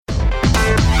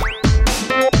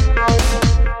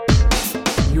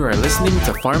You are listening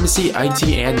to Pharmacy IT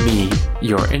and Me,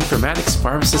 your informatics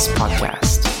pharmacist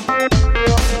podcast.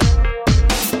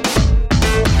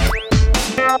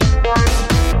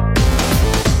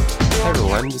 Hi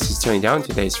everyone, this is Tony Down.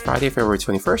 Today is Friday, February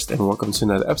 21st, and welcome to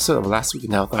another episode of Last Week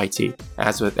in Health IT.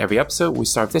 As with every episode, we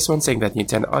start this one saying that the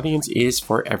intended audience is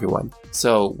for everyone.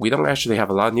 So we don't actually have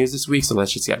a lot of news this week, so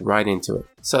let's just get right into it.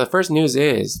 So the first news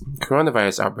is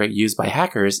coronavirus outbreak used by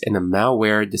hackers in a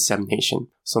malware dissemination.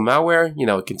 So malware,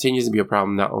 it continues to be a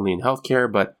problem not only in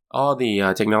healthcare, but all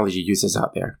the technology uses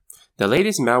out there. The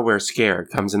latest malware scare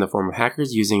comes in the form of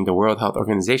hackers using the World Health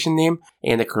Organization name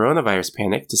and the coronavirus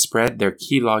panic to spread their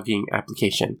key logging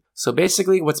application. So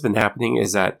basically what's been happening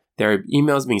is that there are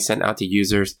emails being sent out to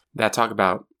users that talk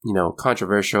about,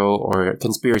 controversial or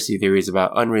conspiracy theories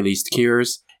about unreleased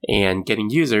cures and getting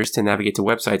users to navigate to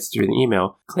websites through the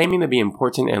email claiming to be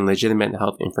important and legitimate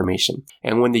health information.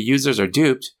 And when the users are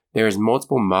duped, there's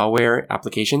multiple malware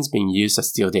applications being used to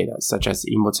steal data, such as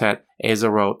Emotet,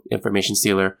 Azerot, Information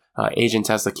Stealer, Agent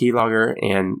Tesla Keylogger,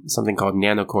 and something called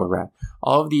Nanocore Rat.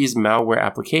 All of these malware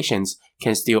applications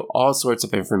can steal all sorts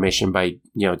of information by,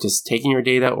 just taking your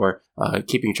data or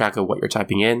keeping track of what you're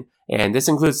typing in. And this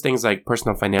includes things like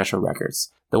personal financial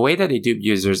records. The way that they dupe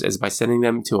users is by sending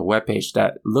them to a web page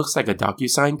that looks like a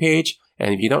DocuSign page.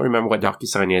 And if you don't remember what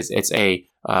DocuSign is, it's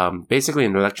basically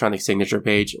an electronic signature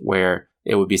page where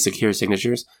it would be secure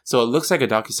signatures. So it looks like a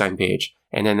DocuSign page,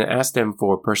 and then it asks them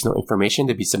for personal information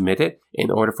to be submitted in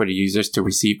order for the users to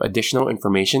receive additional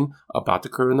information about the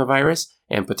coronavirus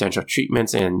and potential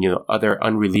treatments and, other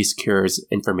unreleased cures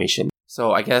information.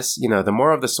 So I guess, the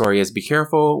moral of the story is be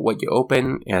careful what you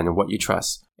open and what you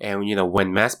trust. And,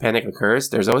 when mass panic occurs,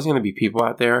 there's always going to be people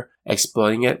out there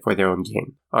exploiting it for their own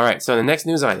gain. All right, so the next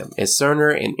news item is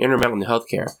Cerner and Intermountain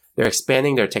Healthcare. They're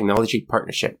expanding their technology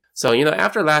partnership. So,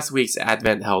 after last week's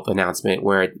Advent Health announcement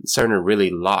where Cerner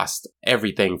really lost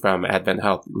everything from Advent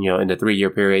Health, in the 3-year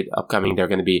period upcoming, they're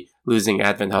going to be losing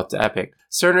Advent Health to Epic.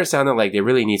 Cerner sounded like they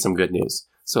really need some good news.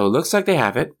 So it looks like they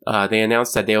have it. They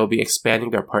announced that they will be expanding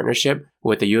their partnership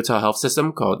with the Utah health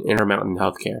system called Intermountain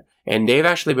Healthcare. And they've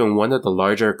actually been one of the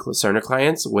larger Cerner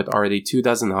clients with already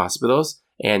 24 hospitals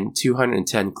and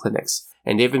 210 clinics.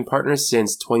 And they've been partners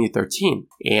since 2013.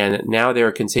 And now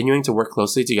they're continuing to work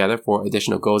closely together for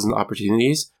additional goals and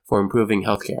opportunities for improving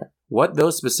healthcare. What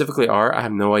those specifically are, I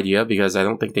have no idea because I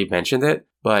don't think they mentioned it.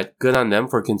 But good on them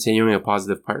for continuing a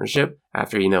positive partnership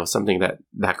after, something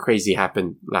that crazy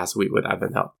happened last week with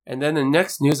Advent Health. And then the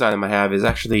next news item I have is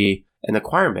actually an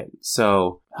acquirement.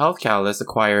 So Health Catalyst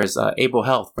acquires Able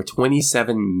Health for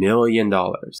 $27 million.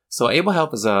 So Able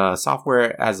Health is a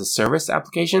software as a service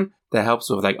application that helps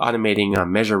with automating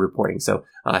measure reporting. So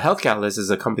Health Catalyst is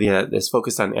a company that is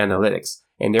focused on analytics,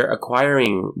 and they're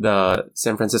acquiring the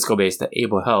San Francisco-based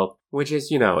Able Health, which is,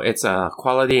 it's a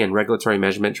quality and regulatory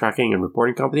measurement tracking and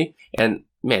reporting company. And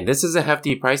man, this is a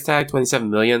hefty price tag, $27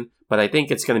 million, but I think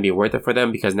it's going to be worth it for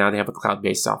them because now they have a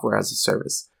cloud-based software as a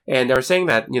service. And they're saying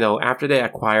that, after they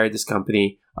acquired this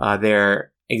company,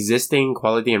 their existing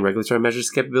quality and regulatory measures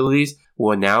capabilities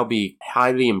will now be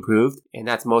highly improved. And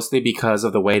that's mostly because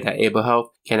of the way that Able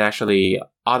Health can actually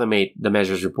automate the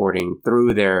measures reporting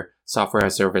through their software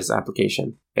as a service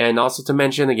application. And also to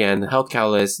mention again, Health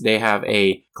Catalyst, they have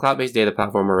a cloud-based data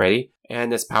platform already,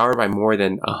 and it's powered by more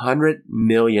than 100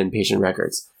 million patient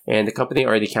records. And the company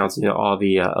already counts, all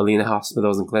the Alena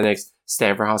hospitals and clinics,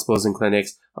 Stanford hospitals and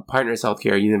clinics, Partners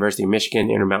Healthcare, University of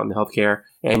Michigan, Intermountain Healthcare,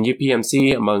 and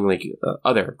UPMC, among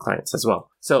other clients as well.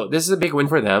 So this is a big win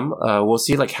for them. We'll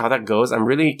see how that goes. I'm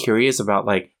really curious about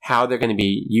how they're going to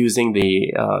be using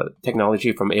the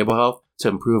technology from Able Health to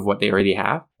improve what they already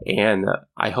have. And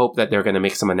I hope that they're going to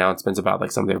make some announcements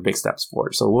about some of their big steps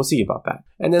forward. So we'll see about that.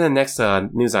 And then the next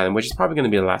news item, which is probably going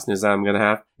to be the last news item I'm going to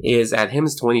have, is at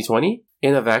HIMSS 2020,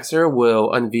 Innovaxer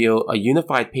will unveil a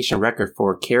unified patient record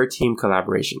for care team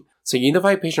collaboration. So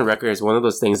unified patient record is one of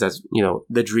those things that's,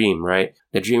 the dream, right?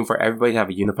 The dream for everybody to have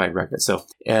a unified record. So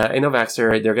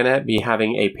Innovaxer, they're going to be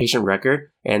having a patient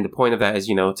record. And the point of that is,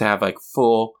 to have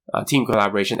full team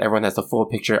collaboration. Everyone has the full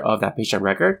picture of that patient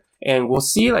record. And we'll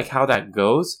see how that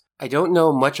goes. I don't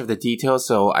know much of the details,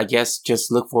 so I guess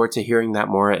just look forward to hearing that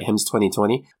more at HIMSS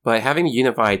 2020. But having a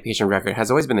unified patient record has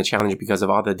always been a challenge because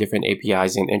of all the different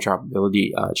APIs and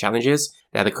interoperability challenges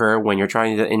that occur when you're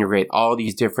trying to integrate all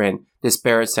these different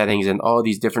disparate settings and all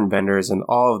these different vendors and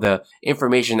all of the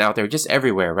information out there just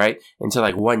everywhere, right? Into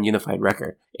one unified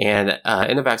record. And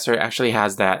Innovaxer actually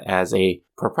has that as a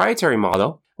proprietary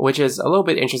model which is a little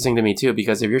bit interesting to me too,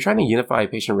 because if you're trying to unify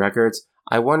patient records,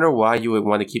 I wonder why you would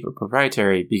want to keep it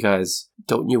proprietary, because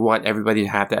don't you want everybody to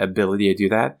have the ability to do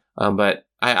that? But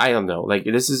I don't know. Like,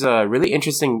 this is a really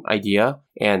interesting idea,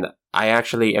 and I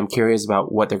actually am curious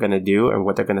about what they're going to do and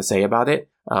what they're going to say about it.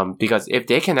 Because if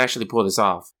they can actually pull this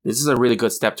off, this is a really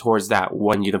good step towards that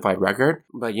one unified record.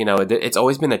 But, it's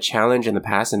always been a challenge in the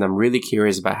past, and I'm really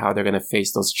curious about how they're going to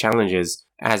face those challenges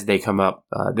as they come up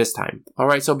this time. All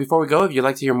right, so before we go, if you'd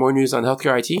like to hear more news on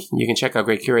healthcare IT, you can check out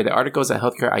great curated articles at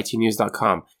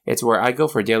healthcareitnews.com. It's where I go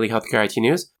for daily healthcare IT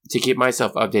news to keep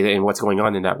myself updated in what's going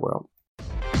on in that world.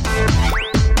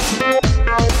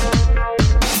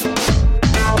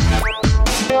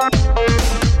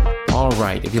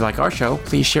 Alright, if you like our show,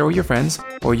 please share with your friends,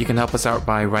 or you can help us out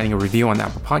by writing a review on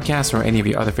Apple Podcasts or any of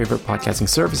your other favorite podcasting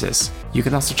services. You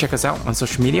can also check us out on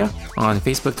social media, on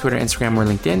Facebook, Twitter, Instagram, or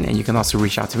LinkedIn, and you can also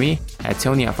reach out to me at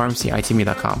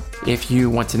tony@pharmacyitme.com. If you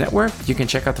want to network, you can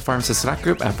check out the Pharmacist Slack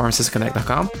group at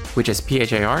pharmacistconnect.com, which is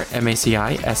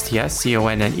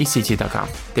PHARMACISTSCONNECT.com.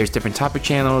 There's different topic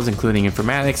channels, including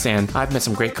informatics, and I've met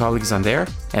some great colleagues on there,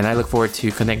 and I look forward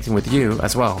to connecting with you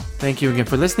as well. Thank you again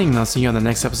for listening, and I'll see you on the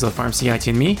next episode of Pharmacy IT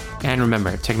and Me. And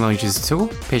remember, technology is a tool,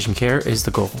 patient care is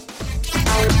the goal.